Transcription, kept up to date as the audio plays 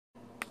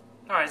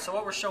Alright, so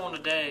what we're showing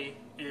today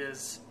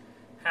is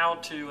how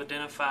to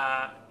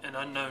identify an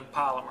unknown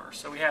polymer.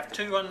 So we have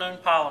two unknown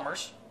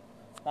polymers.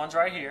 One's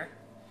right here,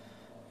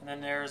 and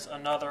then there's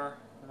another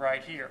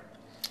right here.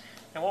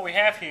 And what we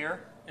have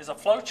here is a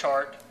flow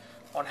chart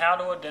on how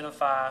to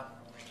identify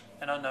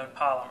an unknown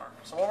polymer.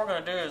 So what we're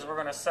going to do is we're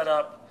going to set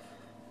up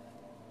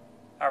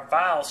our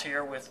vials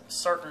here with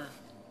certain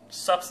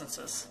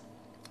substances.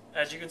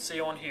 As you can see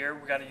on here,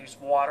 we've got to use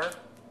water.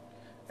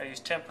 We've got to use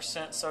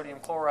 10% sodium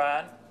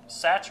chloride,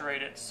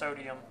 saturated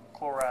sodium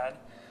chloride,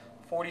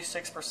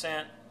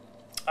 46%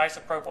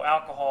 isopropyl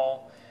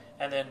alcohol,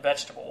 and then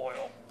vegetable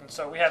oil. And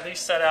so we have these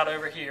set out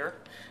over here,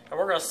 and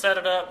we're going to set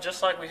it up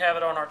just like we have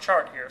it on our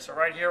chart here. So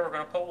right here we're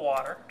going to put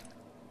water,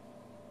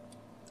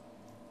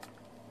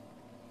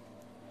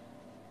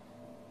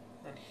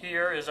 and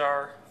here is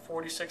our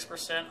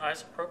 46%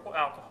 isopropyl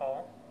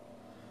alcohol.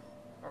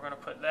 We're going to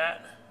put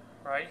that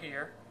right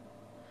here.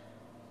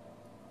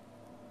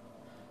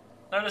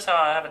 Notice how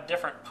I have a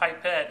different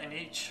pipette in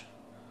each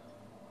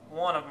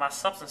one of my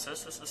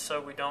substances. This is so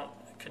we don't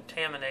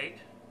contaminate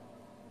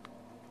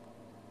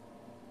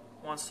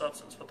one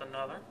substance with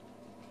another.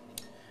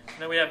 And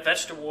then we have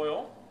vegetable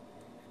oil.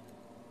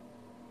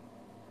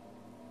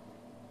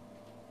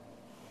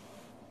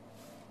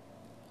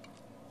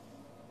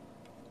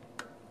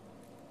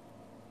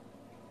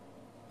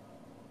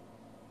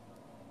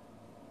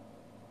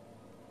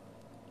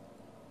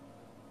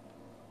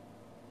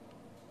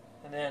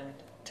 And then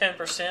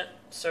 10%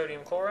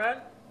 sodium chloride,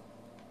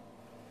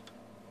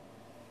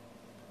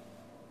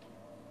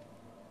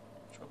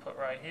 which we'll put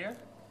right here.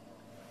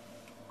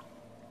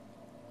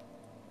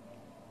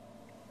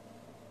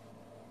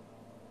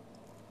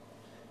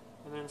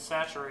 And then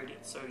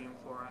saturated sodium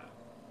chloride,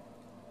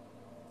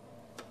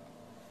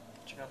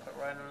 which you're going to put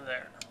right under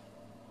there.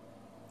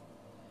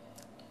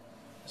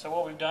 So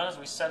what we've done is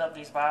we set up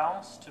these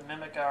vials to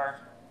mimic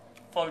our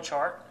flow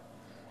chart.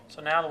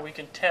 So now that we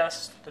can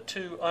test the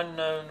two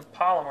unknown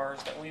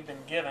polymers that we've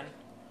been given,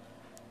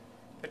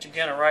 which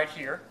again are right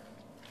here.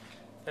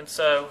 And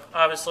so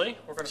obviously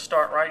we're going to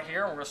start right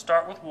here. We're going to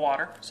start with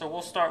water. So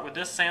we'll start with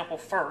this sample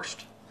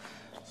first.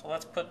 So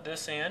let's put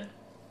this in.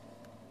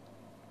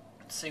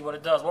 See what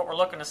it does. What we're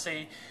looking to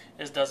see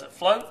is, does it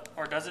float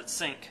or does it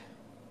sink?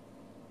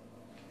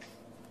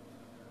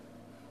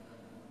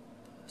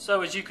 So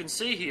as you can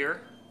see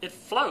here, it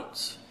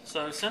floats.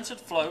 So since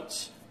it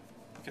floats,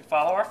 we can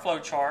follow our flow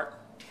chart.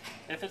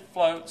 If it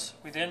floats,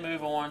 we then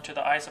move on to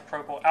the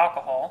isopropyl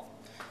alcohol,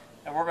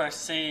 and we're going to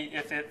see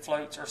if it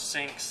floats or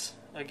sinks.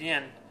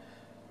 Again,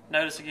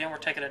 notice again we're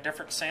taking a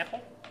different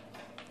sample.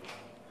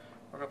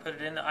 We're going to put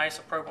it in the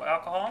isopropyl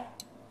alcohol,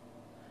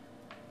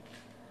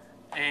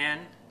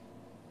 and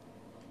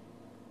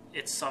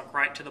it's sunk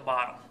right to the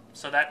bottom.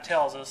 So that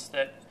tells us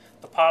that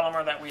the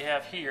polymer that we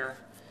have here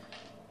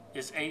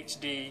is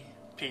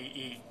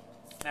HDPE.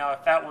 Now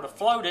if that would have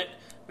floated,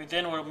 we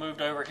then would have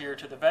moved over here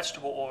to the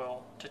vegetable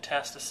oil to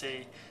test to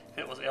see if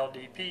it was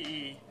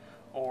LDPE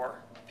or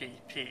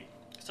PP.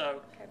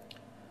 So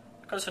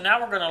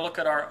now we're going to look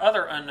at our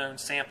other unknown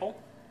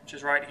sample, which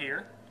is right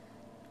here.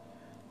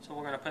 So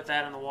we're going to put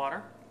that in the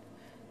water,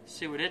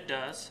 see what it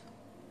does.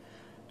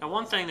 Now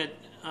one thing that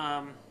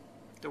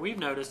that we've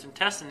noticed in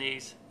testing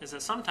these is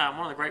that sometimes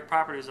one of the great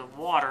properties of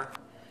water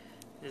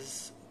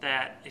is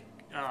that it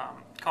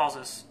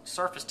causes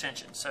surface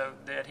tension. So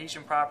the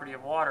adhesion property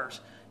of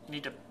waters, you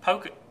need to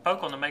poke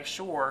on to make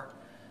sure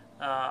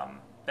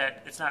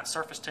that it's not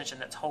surface tension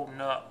that's holding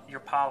up your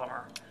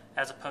polymer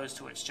as opposed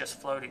to it's just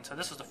floating. So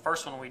this is the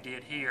first one we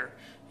did here,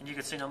 and you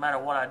can see no matter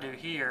what I do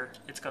here,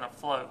 it's going to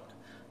float.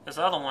 This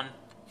other one,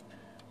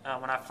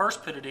 when I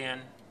first put it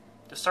in,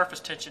 the surface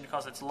tension,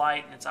 because it's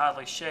light and it's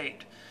oddly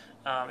shaped,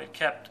 it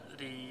kept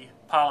the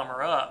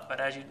polymer up, but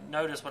as you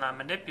notice when I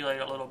manipulate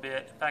it a little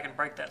bit, if I can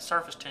break that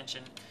surface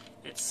tension,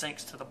 it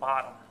sinks to the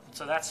bottom.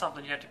 So that's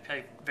something you have to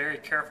pay very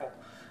careful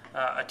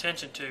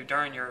attention to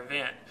during your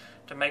event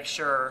to make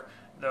sure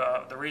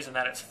the reason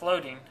that it's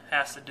floating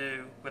has to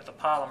do with the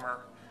polymer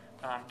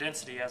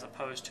density as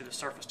opposed to the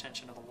surface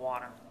tension of the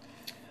water.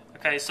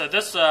 Okay, so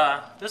this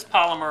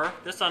polymer,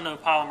 this unknown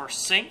polymer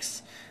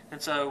sinks, and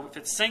so if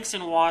it sinks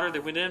in water,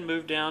 then we then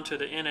move down to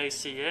the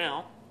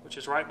NaCl, which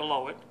is right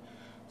below it.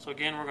 So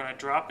again, we're going to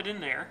drop it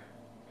in there,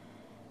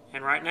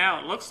 and right now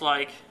it looks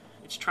like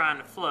it's trying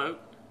to float.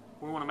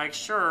 We want to make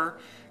sure,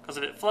 because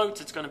if it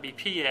floats, it's going to be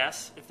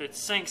PS. If it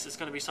sinks, it's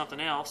going to be something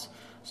else.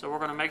 So we're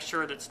going to make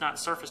sure that it's not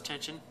surface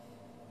tension.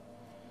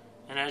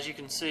 And as you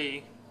can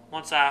see,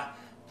 once I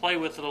play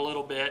with it a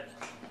little bit,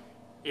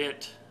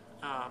 it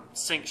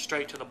sinks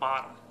straight to the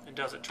bottom and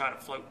doesn't try to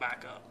float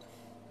back up.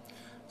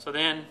 So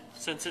then,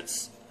 since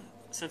it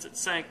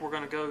sank, we're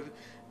going to go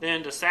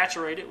then to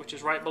saturate it, which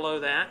is right below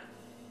that.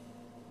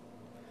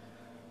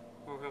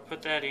 We're going to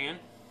put that in.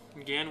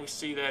 Again, we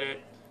see that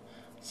it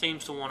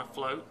seems to want to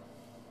float.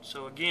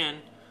 So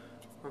again,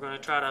 we're going to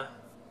try to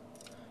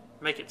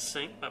make it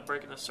sink by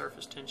breaking the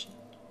surface tension.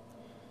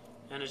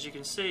 And as you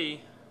can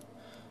see,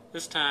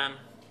 this time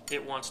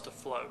it wants to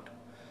float.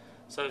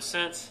 So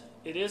since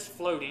it is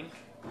floating,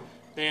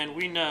 then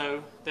we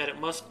know that it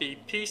must be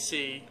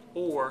PC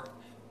or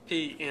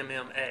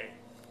PMMA.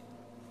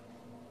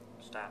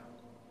 Stop.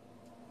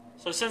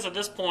 So since at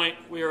this point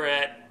we are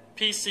at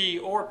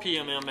PC or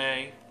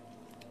PMMA,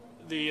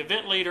 the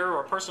event leader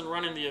or person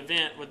running the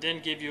event would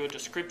then give you a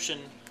description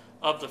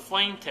of the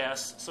flame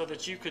test so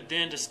that you could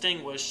then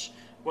distinguish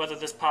whether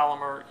this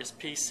polymer is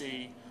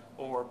PC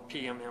or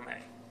PMMA.